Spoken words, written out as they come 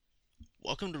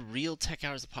Welcome to Real Tech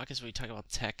Hours, the podcast where we talk about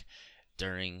tech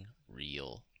during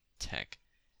real tech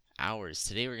hours.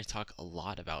 Today we're going to talk a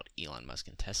lot about Elon Musk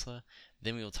and Tesla.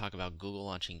 Then we will talk about Google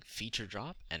launching Feature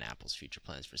Drop and Apple's future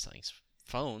plans for selling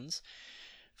phones.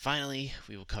 Finally,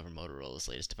 we will cover Motorola's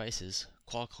latest devices,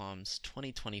 Qualcomm's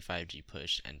 2020 5G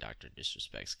push, and Dr.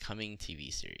 Disrespect's coming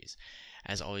TV series.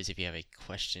 As always, if you have a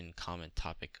question, comment,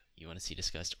 topic you want to see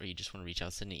discussed, or you just want to reach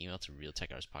out, send an email to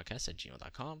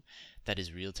realtechhourspodcast@gmail.com. That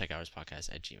is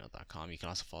realtechhourspodcast@gmail.com. You can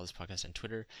also follow this podcast on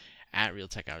Twitter at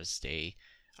realtechhours. Stay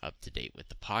up to date with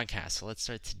the podcast. So let's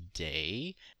start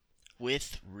today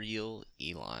with Real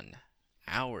Elon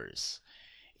Hours.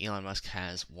 Elon Musk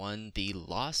has won the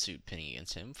lawsuit pending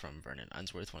against him from Vernon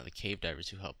Unsworth, one of the cave divers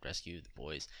who helped rescue the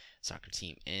boys' soccer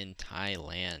team in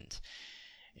Thailand.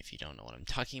 If you don't know what I'm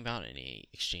talking about, in an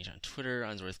exchange on Twitter,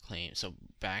 Unsworth claimed, so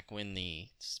back when the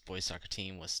boys' soccer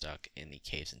team was stuck in the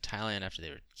caves in Thailand after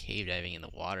they were cave diving and the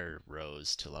water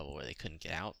rose to a level where they couldn't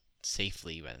get out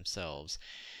safely by themselves,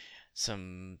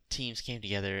 some teams came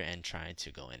together and tried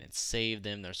to go in and save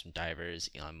them. There were some divers.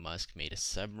 Elon Musk made a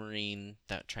submarine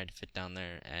that tried to fit down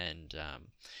there, and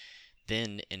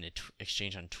then in an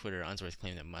exchange on Twitter, Unsworth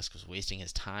claimed that Musk was wasting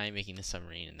his time making the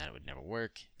submarine and that it would never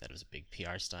work, that it was a big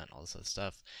PR stunt, all this other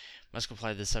stuff. Musk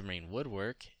replied the submarine would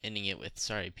work, ending it with,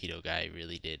 "Sorry, pedo guy,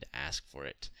 really did ask for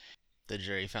it." The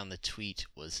jury found the tweet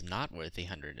was not worth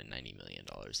 $190 million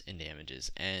in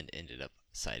damages and ended up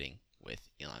siding with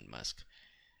Elon Musk.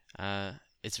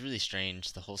 It's really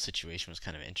strange. The whole situation was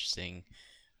kind of interesting,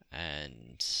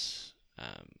 and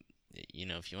um,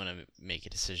 if you want to make a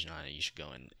decision on it, you should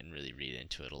go and really read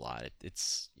into it a lot.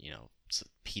 It's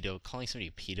pedo, calling somebody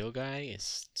a pedo guy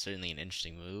is certainly an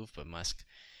interesting move, but Musk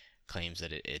claims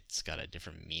that it's got a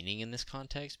different meaning in this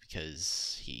context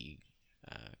because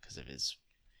of his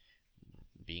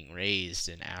being raised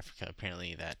in Africa.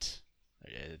 Apparently,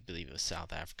 I believe it was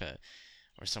South Africa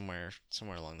or somewhere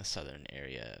along the southern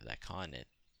area of that continent,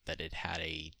 that it had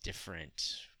a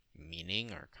different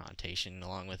meaning or connotation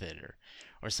along with it,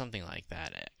 or something like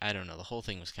that. I don't know. The whole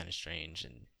thing was kind of strange,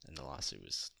 and the lawsuit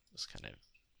was kind of.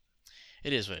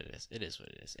 It is what it is. It is what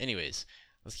it is. Anyways,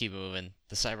 let's keep moving.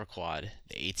 The Cyber Quad,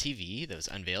 the ATV that was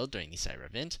unveiled during the Cyber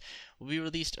event, will be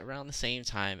released around the same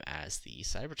time as the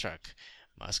Cybertruck.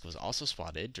 Musk was also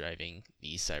spotted driving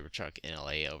the Cybertruck in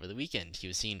LA over the weekend. He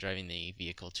was seen driving the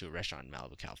vehicle to a restaurant in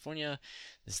Malibu, California.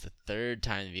 This is the third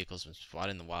time the vehicle has been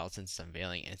spotted in the wild since its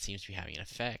unveiling, and it seems to be having an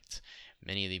effect.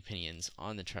 Many of the opinions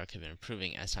on the truck have been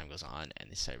improving as time goes on, and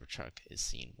the Cybertruck is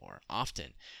seen more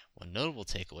often. One notable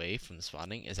takeaway from the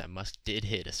spotting is that Musk did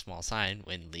hit a small sign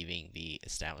when leaving the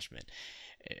establishment.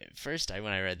 First, when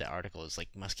I read the article, it was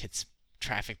like Musk hits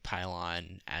traffic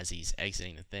pylon as he's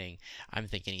exiting the thing. I'm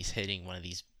thinking he's hitting one of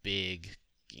these big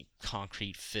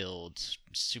concrete filled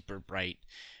super bright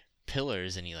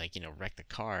pillars, and he wrecked the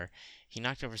car. He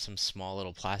knocked over some small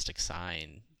little plastic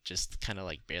sign, just kind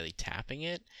of barely tapping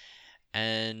it.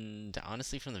 And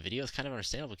honestly, from the video, it's kind of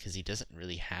understandable because he doesn't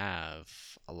really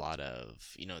have a lot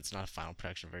of, it's not a final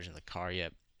production version of the car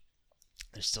yet.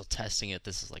 They're still testing it.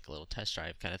 This is like a little test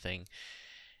drive kind of thing.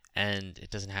 And it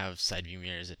doesn't have side view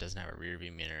mirrors, it doesn't have a rear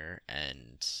view mirror,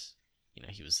 and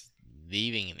he was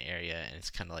leaving an area and it's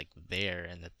kind of there,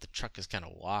 and that the truck is kind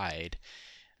of wide,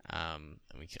 and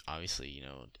we obviously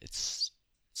it's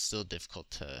still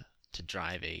difficult to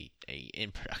drive a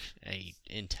in production, a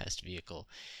in test vehicle.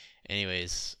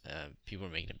 Anyways, people are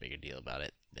making a bigger deal about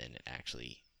it than it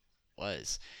actually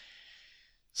was.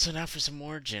 So now for some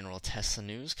more general Tesla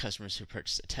news. Customers who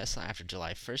purchased a Tesla after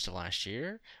July 1st of last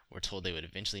year were told they would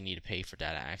eventually need to pay for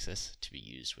data access to be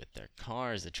used with their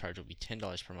cars. The charge will be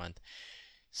 $10 per month,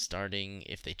 starting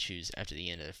if they choose after the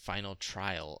end of their final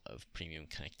trial of premium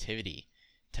connectivity.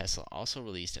 Tesla also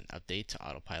released an update to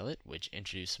Autopilot, which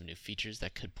introduced some new features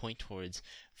that could point towards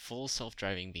full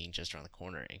self-driving being just around the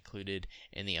corner. Included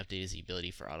in the update is the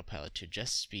ability for Autopilot to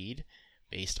adjust speed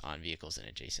based on vehicles in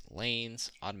adjacent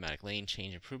lanes, automatic lane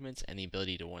change improvements, and the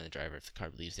ability to warn the driver if the car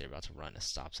believes they're about to run a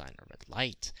stop sign or red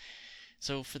light.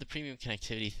 So for the premium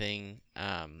connectivity thing,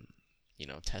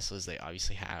 Teslas, they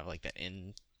obviously have that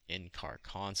in-car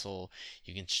console.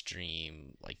 You can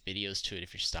stream videos to it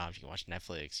if you're stopped. You can watch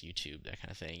Netflix, YouTube, that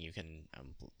kind of thing. You can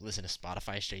listen to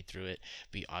Spotify straight through it,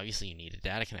 but obviously you need a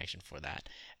data connection for that.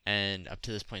 And up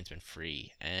to this point, it's been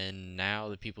free. And now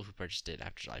the people who purchased it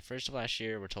after July 1st of last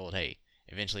year were told, hey,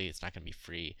 eventually it's not going to be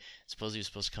free. Supposedly it was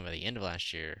supposed to come at the end of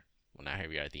last year. Well, now here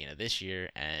we are at the end of this year,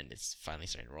 and it's finally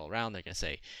starting to roll around. They're going to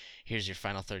say, here's your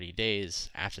final 30 days.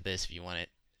 After this, if you want it,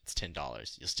 it's $10.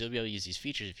 You'll still be able to use these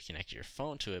features if you connect your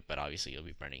phone to it, but obviously you'll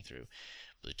be burning through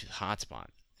Bluetooth hotspot.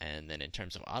 And then in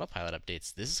terms of autopilot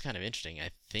updates, this is kind of interesting.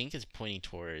 I think it's pointing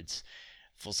towards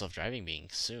full self-driving being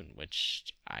soon,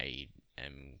 which I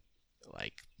am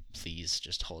like, please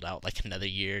just hold out like another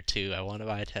year or two. I want to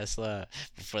buy a Tesla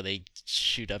before they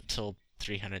shoot up till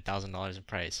 $300,000 in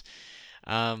price.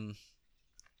 Um,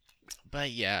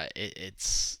 but yeah,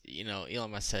 it's,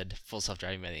 Elon Musk said full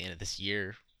self-driving by the end of this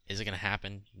year. Is it going to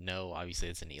happen? No, obviously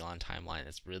it's an Elon timeline.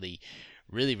 That's really,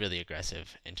 really, really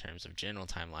aggressive in terms of general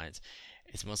timelines.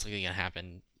 It's most likely going to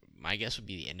happen. My guess would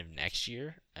be the end of next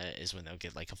year is when they'll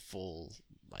get like a full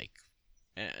like.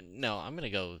 No, I'm gonna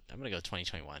go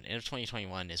 2021. End of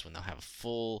 2021 is when they'll have a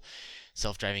full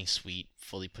self-driving suite,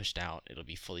 fully pushed out. It'll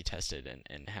be fully tested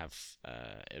and have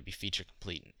it'll be feature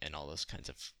complete and all those kinds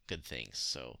of good things.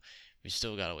 So we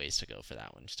still got a ways to go for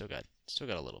that one. Still got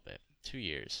a little bit. 2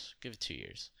 years. Give it 2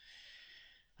 years.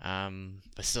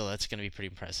 But still, that's gonna be pretty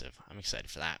impressive. I'm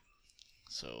excited for that.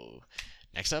 So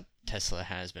next up, Tesla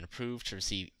has been approved to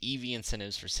receive EV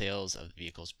incentives for sales of the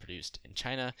vehicles produced in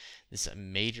China. This is a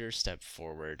major step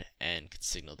forward and could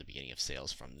signal the beginning of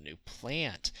sales from the new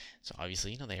plant. So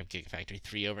obviously, they have Gigafactory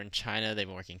 3 over in China. They've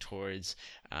been working towards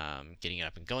getting it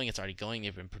up and going. It's already going.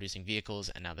 They've been producing vehicles,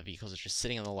 and now the vehicles are just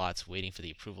sitting on the lots waiting for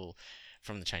the approval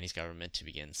from the Chinese government to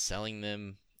begin selling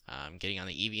them. Getting on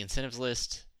the EV incentives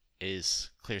list is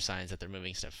clear signs that they're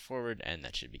moving steps forward, and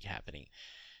that should be happening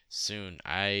soon.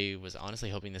 I was honestly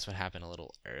hoping this would happen a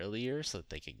little earlier so that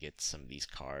they could get some of these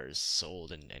cars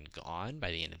sold and gone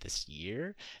by the end of this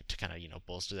year to kind of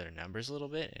bolster their numbers a little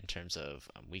bit in terms of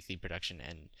weekly production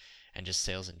and just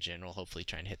sales in general. Hopefully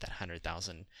trying to hit that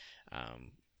 100,000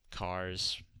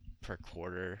 cars per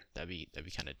quarter. That'd be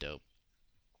kind of dope.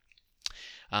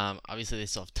 Obviously they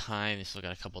still have time. They still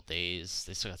got a couple days.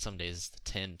 They still got some days. It's the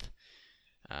 10th.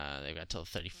 They've got till the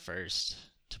 31st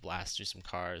to blast through some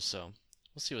cars. So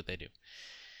we'll see what they do.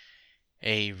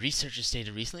 A researcher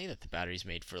stated recently that the batteries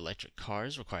made for electric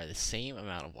cars require the same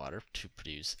amount of water to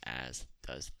produce as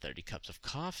does 30 cups of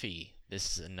coffee.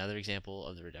 This is another example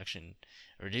of the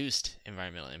reduced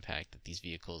environmental impact that these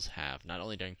vehicles have, not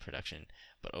only during production,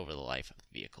 but over the life of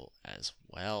the vehicle as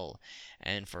well.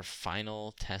 And for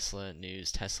final Tesla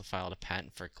news, Tesla filed a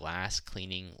patent for glass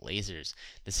cleaning lasers.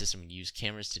 The system would use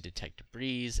cameras to detect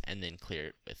debris and then clear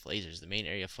it with lasers. The main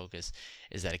area of focus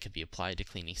is that it could be applied to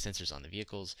cleaning sensors on the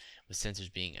vehicles, with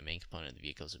sensors being a main component of the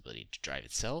vehicle's ability to drive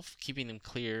itself. Keeping them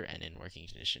clear and in working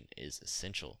condition is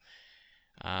essential.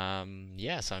 So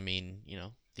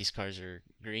these cars are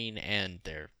green and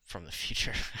they're from the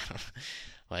future.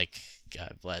 Like,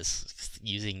 God bless,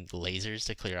 using lasers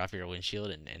to clear off your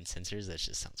windshield and sensors, that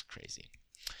just sounds crazy.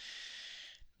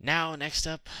 Now, next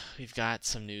up, we've got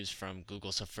some news from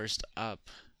Google. So first up,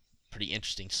 pretty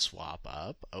interesting swap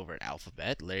up over at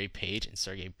Alphabet. Larry Page and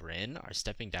Sergey Brin are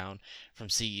stepping down from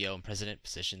CEO and president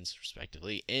positions,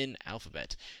 respectively, in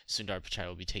Alphabet. Sundar Pichai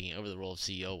will be taking over the role of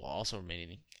CEO while also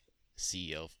remaining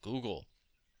CEO of Google.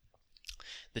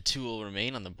 The two will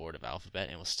remain on the board of Alphabet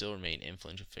and will still remain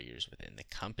influential figures within the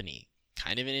company.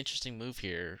 Kind of an interesting move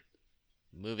here,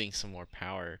 moving some more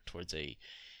power towards a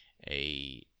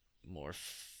more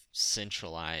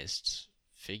centralized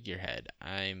figurehead.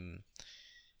 I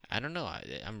don't know.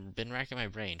 I've been racking my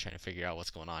brain trying to figure out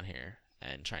what's going on here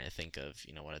and trying to think of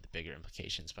what are the bigger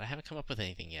implications, but I haven't come up with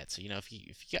anything yet. So if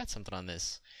you got something on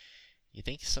this, you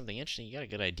think something interesting, you got a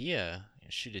good idea,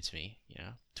 shoot it to me.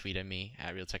 Tweet at me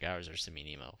at RealTechHours or send me an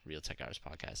email,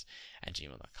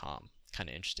 realtechhourspodcast@gmail.com. Kind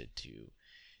of interested to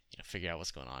figure out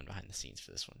what's going on behind the scenes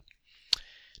for this one.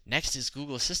 Next is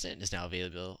Google Assistant is now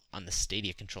available on the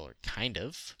Stadia controller. Kind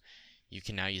of. You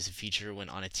can now use the feature when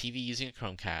on a TV using a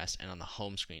Chromecast and on the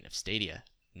home screen of Stadia.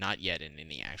 Not yet in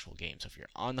any actual game. So if you're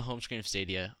on the home screen of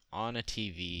Stadia on a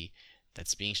TV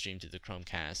that's being streamed through the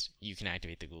Chromecast, you can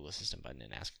activate the Google Assistant button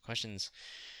and ask questions.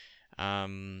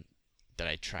 Did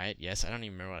I try it? Yes. I don't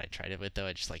even remember what I tried it with, though.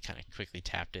 I just kind of quickly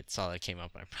tapped it, saw that it came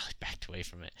up, and I probably backed away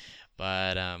from it.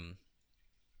 But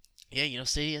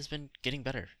Stadia has been getting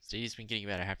better. Stadia's been getting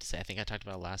better, I have to say. I think I talked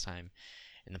about it last time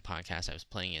in the podcast. I was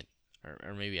playing it,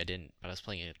 or maybe I didn't, but I was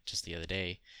playing it just the other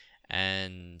day,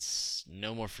 and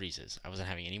no more freezes. I wasn't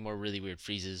having any more really weird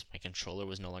freezes. My controller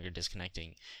was no longer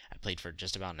disconnecting. I played for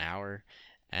just about an hour,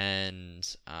 and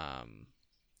I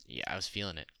was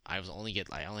feeling it. I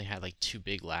only had like 2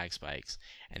 big lag spikes,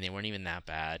 and they weren't even that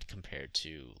bad compared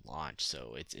to launch.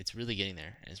 So it's really getting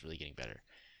there, and it's really getting better.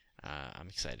 I'm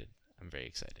excited. I'm very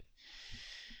excited.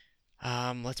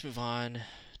 Let's move on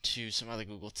to some other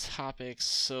Google topics.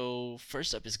 So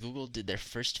first up is Google did their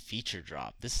first feature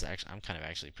drop. I'm kind of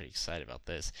actually pretty excited about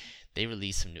this. They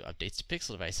released some new updates to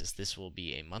Pixel devices. This will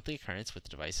be a monthly occurrence with the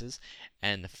devices,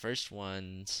 and the first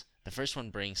one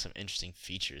brings some interesting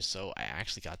features. So I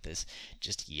actually got this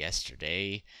just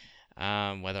yesterday.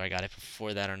 Whether I got it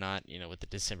before that or not, with the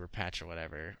December patch or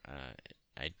whatever,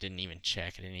 I didn't even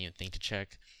check. I didn't even think to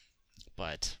check.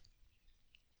 But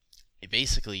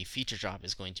basically, Feature Drop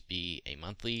is going to be a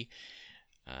monthly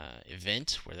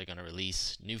event where they're going to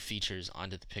release new features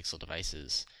onto the Pixel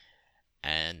devices.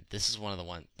 And this is one of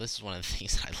the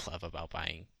things I love about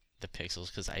buying the Pixels,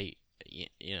 because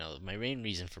my main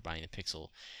reason for buying the Pixel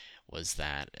was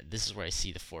that this is where I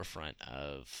see the forefront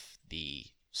of the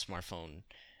smartphone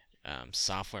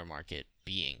software market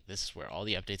being. This is where all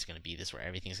the updates are going to be. This is where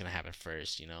everything's going to happen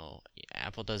first.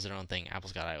 Apple does their own thing.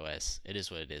 Apple's got iOS. It is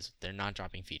what it is. They're not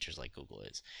dropping features like Google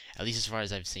is, at least as far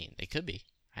as I've seen. They could be.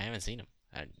 I haven't seen them.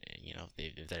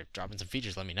 If they're dropping some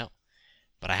features, let me know.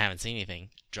 But I haven't seen anything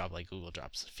drop like Google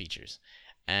drops features.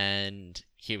 And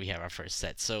here we have our first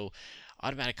set. So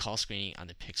automatic call screening on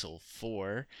the Pixel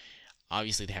 4.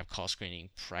 Obviously, they have call screening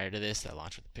prior to this that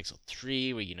launched with the Pixel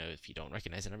 3, where if you don't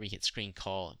recognize the number, you hit screen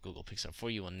call. Google picks up for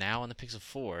you. Well, now on the Pixel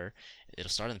 4, it'll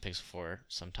start on the Pixel 4.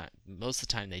 Most of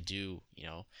the time, they do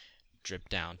drip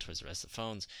down towards the rest of the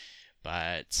phones.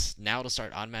 But now it'll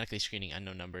start automatically screening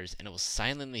unknown numbers, and it will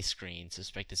silently screen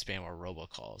suspected spam or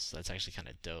robocalls. So that's actually kind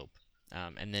of dope.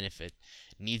 And then if it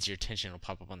needs your attention, it'll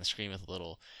pop up on the screen with a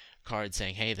little card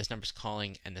saying, hey, this number's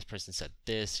calling and this person said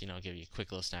this, give you a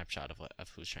quick little snapshot of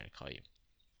who's trying to call you.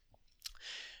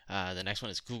 The next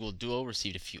one is Google Duo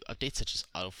received a few updates such as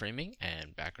auto framing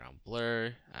and background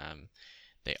blur.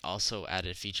 They also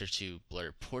added a feature to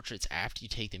blur portraits after you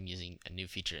take them using a new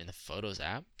feature in the Photos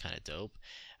app. Kind of dope.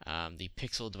 The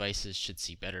Pixel devices should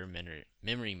see better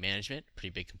memory management.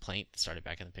 Pretty big complaint that started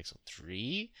back in the Pixel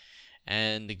 3.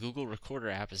 And the Google Recorder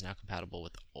app is now compatible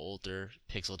with older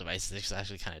Pixel devices. This is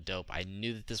actually kind of dope. I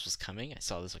knew that this was coming. I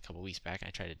saw this a couple weeks back. I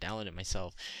tried to download it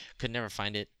myself. Could never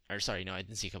find it. Or sorry, no, I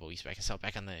didn't see a couple weeks back. I saw it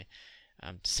back on the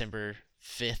December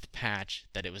 5th patch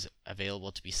that it was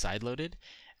available to be sideloaded.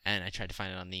 And I tried to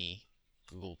find it on the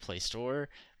Google Play Store.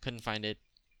 Couldn't find it.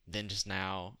 Then just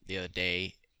now, the other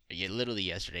day, literally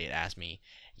yesterday, it asked me,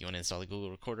 you want to install the Google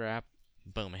Recorder app?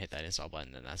 Boom, I hit that install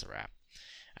button, and that's a wrap.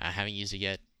 I haven't used it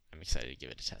yet. I'm excited to give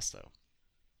it a test though.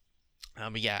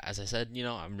 But yeah, as I said,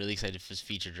 I'm really excited for this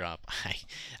feature drop.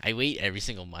 I wait every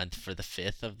single month for the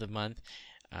 5th of the month.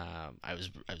 I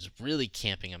was really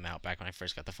camping them out back when I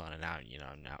first got the phone, and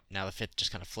now the 5th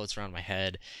just kind of floats around my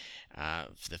head.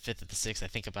 For the 5th of the 6th, I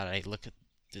think about it. I look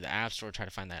through the app store, try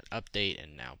to find that update,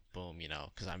 and now boom,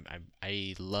 because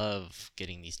I love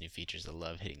getting these new features. I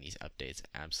love hitting these updates.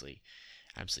 Absolutely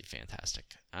fantastic.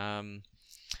 So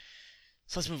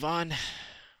let's move on.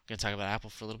 We're going to talk about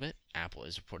Apple for a little bit. Apple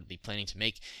is reportedly planning to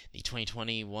make the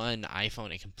 2021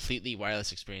 iPhone a completely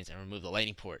wireless experience and remove the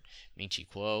Lightning port. Ming-Chi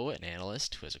Kuo, an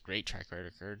analyst who has a great track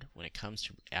record when it comes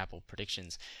to Apple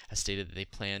predictions, has stated that they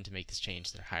plan to make this change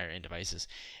to their higher-end devices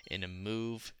in a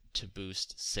move to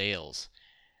boost sales.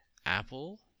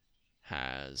 Apple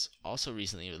has also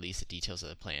recently released the details of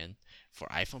the plan for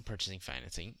iPhone purchasing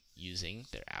financing using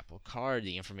their Apple Card.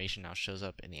 The information now shows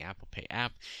up in the Apple Pay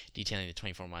app detailing the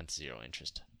 24-month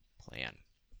zero-interest plan.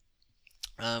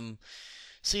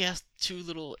 So yeah, two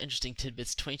little interesting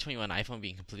tidbits. 2021 iPhone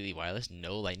being completely wireless,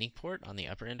 no Lightning port on the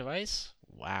upper end device.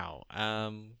 Wow.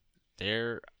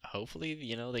 They're hopefully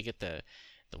they get the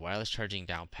wireless charging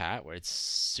down pat where it's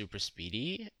super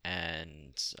speedy,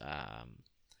 and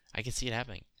I can see it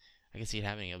happening.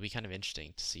 It'll be kind of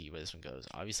interesting to see where this one goes.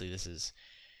 Obviously, this is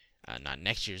not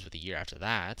next year's, but the year after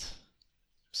that.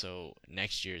 So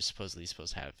next year is supposedly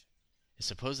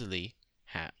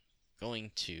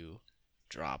going to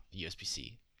drop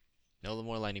USB-C. No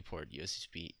more Lightning port,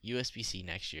 USB-C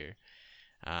next year.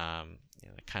 Kind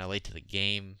of late to the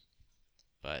game,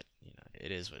 but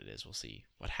it is what it is. We'll see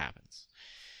what happens.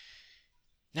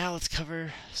 Now let's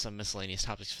cover some miscellaneous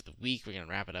topics for the week. We're going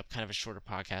to wrap it up. Kind of a shorter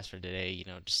podcast for today,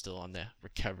 just still on the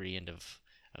recovery end of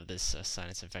this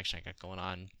sinus infection I got going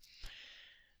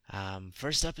on.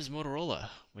 First up is Motorola,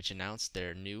 which announced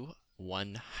their new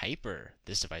One Hyper.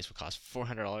 This device will cost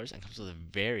 $400 and comes with a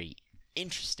very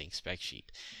interesting spec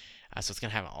sheet. So it's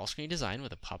going to have an all-screen design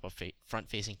with a pop-up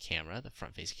front-facing camera. The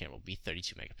front-facing camera will be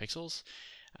 32 megapixels.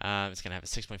 It's going to have a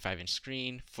 6.5-inch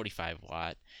screen,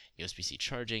 45-watt USB-C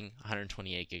charging,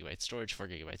 128 gigabyte storage, 4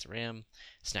 gigabytes of RAM,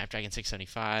 Snapdragon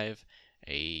 675,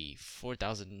 a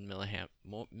 4,000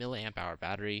 milliamp hour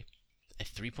battery, a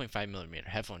 3.5 millimeter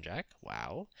headphone jack.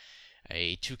 Wow.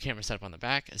 A 2-camera setup on the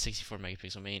back, a 64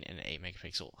 megapixel main, and an 8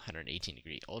 megapixel 118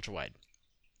 degree ultra wide.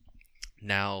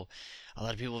 Now, a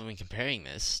lot of people have been comparing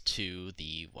this to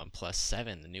the OnePlus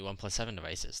 7, the new OnePlus 7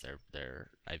 devices.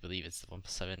 I believe it's the OnePlus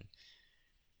 7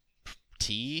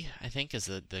 T, I think, is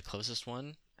the closest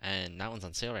one, and that one's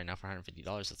on sale right now for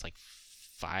 $150. It's like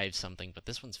 $5 something, but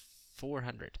this one's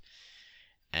 400,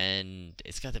 and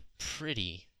it's got a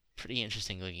pretty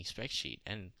interesting looking spec sheet,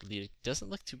 and it doesn't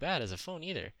look too bad as a phone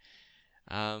either.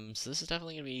 So this is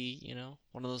definitely gonna be,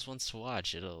 one of those ones to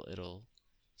watch. It'll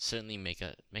certainly make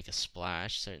a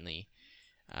splash. Certainly,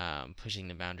 pushing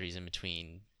the boundaries in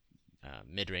between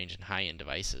mid-range and high-end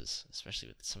devices, especially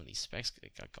with some of these specs they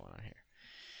got going on here.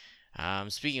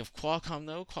 Speaking of Qualcomm,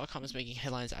 though, Qualcomm is making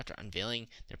headlines after unveiling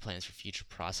their plans for future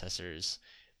processors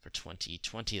for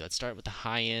 2020. Let's start with the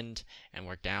high end and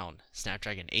work down.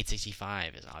 Snapdragon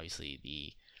 865 is obviously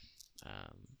the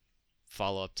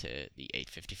follow-up to the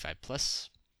 855 Plus.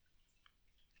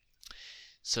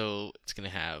 So it's going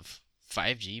to have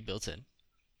 5G built in,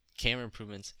 camera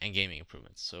improvements, and gaming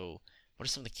improvements. So what are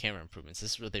some of the camera improvements?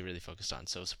 This is what they really focused on.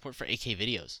 So support for 8K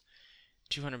videos,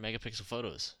 200 megapixel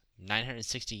photos,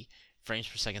 960 frames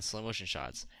per second slow motion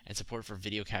shots, and support for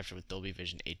video capture with Dolby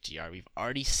Vision HDR. We've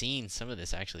already seen some of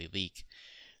this actually leak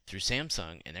through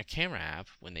Samsung in their camera app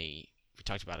when we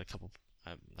talked about a couple,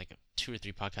 like 2 or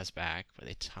 3 podcasts back, where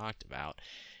they talked about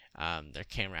their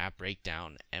camera app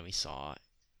breakdown, and we saw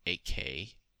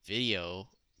 8K video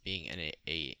being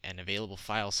an available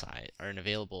file size or an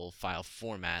available file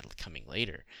format coming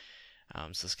later.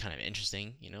 So it's kind of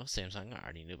interesting, Samsung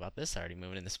already knew about this, already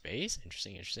moving into space.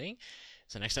 Interesting.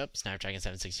 So next up, Snapdragon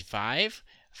 765,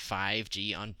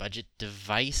 5G on budget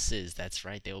devices. That's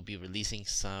right, they will be releasing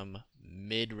some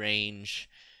mid-range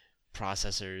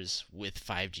processors with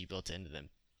 5G built into them.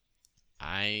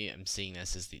 I am seeing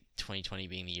this as the 2020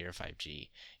 being the year of 5G.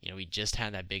 We just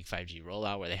had that big 5G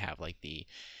rollout where they have like the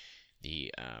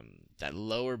that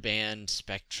lower band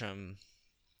spectrum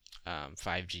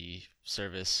 5G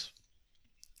service,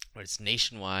 but it's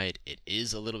nationwide. It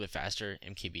is a little bit faster.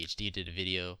 MKBHD did a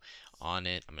video on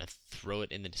it. I'm going to throw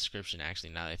it in the description,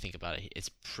 actually, now that I think about it. It's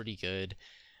pretty good.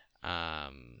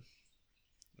 Let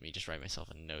me just write myself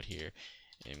a note here.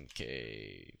 MKBHD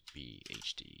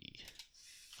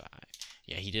 5.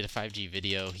 Yeah, he did a 5G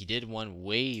video. He did one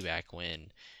way back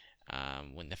when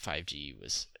the 5G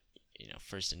was,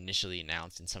 first initially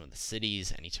announced in some of the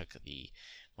cities, and he took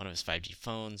one of his 5G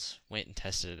phones, went and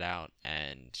tested it out,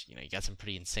 and he got some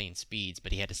pretty insane speeds,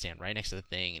 but he had to stand right next to the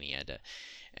thing,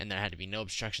 and there had to be no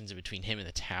obstructions in between him and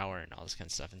the tower and all this kind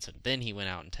of stuff. And so then he went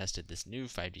out and tested this new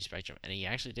 5G spectrum, and he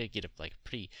actually did get a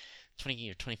pretty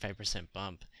 20 or 25%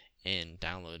 bump in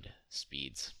download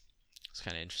speeds. It's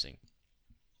kind of interesting.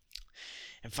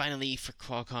 And finally, for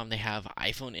Qualcomm, they have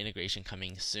iPhone integration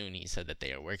coming soon. He said that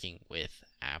they are working with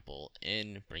Apple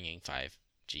in bringing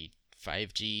 5G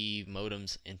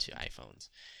modems into iPhones.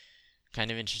 Kind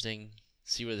of interesting.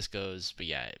 See where this goes. But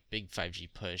yeah, big 5G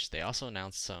push. They also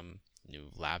announced some new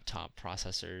laptop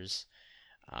processors,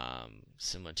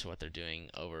 similar to what they're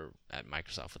doing over at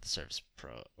Microsoft with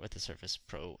the Surface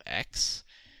Pro X.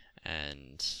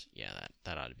 And yeah,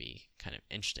 that ought to be kind of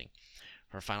interesting.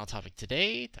 For our final topic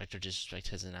today, Dr. Disrespect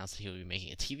has announced that he will be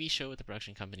making a TV show with the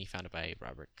production company founded by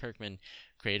Robert Kirkman,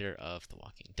 creator of The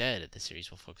Walking Dead. The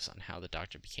series will focus on how the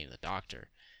Doctor became the Doctor.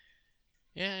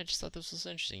 Yeah, I just thought this was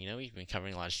interesting. We've been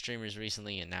covering a lot of streamers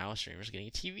recently, and now streamers getting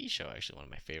a TV show. Actually, one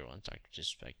of my favorite ones, Dr.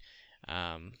 Disrespect.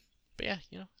 But yeah,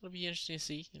 it'll be interesting to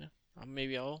see.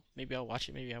 Maybe I'll watch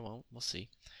it, maybe I won't. We'll see.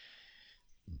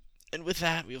 And with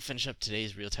that, we'll finish up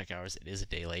today's Real Tech Hours. It is a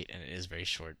day late, and it is very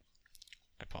short.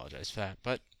 I apologize for that,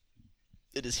 but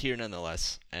it is here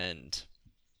nonetheless. And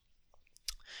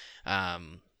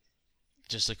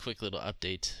just a quick little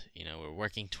update. We're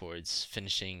working towards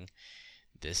finishing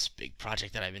this big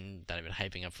project that I've been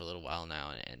hyping up for a little while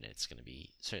now, and it's going to be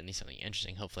certainly something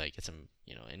interesting. Hopefully, I get some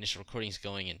initial recordings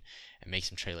going and make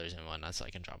some trailers and whatnot, so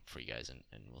I can drop it for you guys, and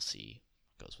we'll see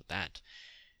what goes with that.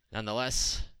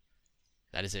 Nonetheless,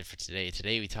 that is it for today.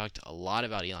 Today we talked a lot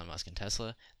about Elon Musk and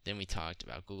Tesla. Then we talked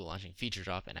about Google launching Feature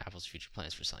Drop and Apple's future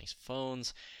plans for selling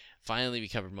phones. Finally, we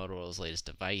covered Motorola's latest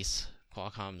device,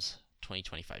 Qualcomm's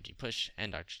 2020 5G push,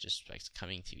 and Dr. Disrespect's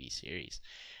coming TV series.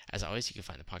 As always, you can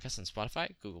find the podcast on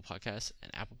Spotify, Google Podcasts, and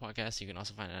Apple Podcasts. You can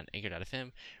also find it on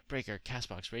Anchor.fm, Breaker,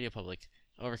 Castbox, Radio Public,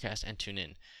 Overcast, and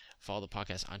TuneIn. Follow the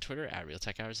podcast on Twitter at Real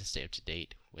Tech Hours and stay up to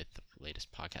date with the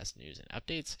latest podcast news and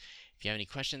updates. If you have any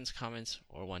questions, comments,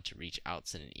 or want to reach out,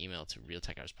 send an email to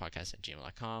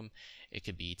realtechhourspodcast@gmail.com. It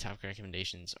could be topic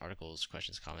recommendations, articles,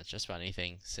 questions, comments, just about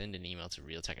anything. Send an email to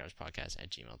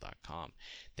realtechhourspodcast@gmail.com.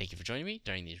 Thank you for joining me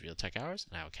during these Real Tech Hours,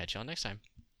 and I will catch you all next time.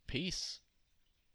 Peace.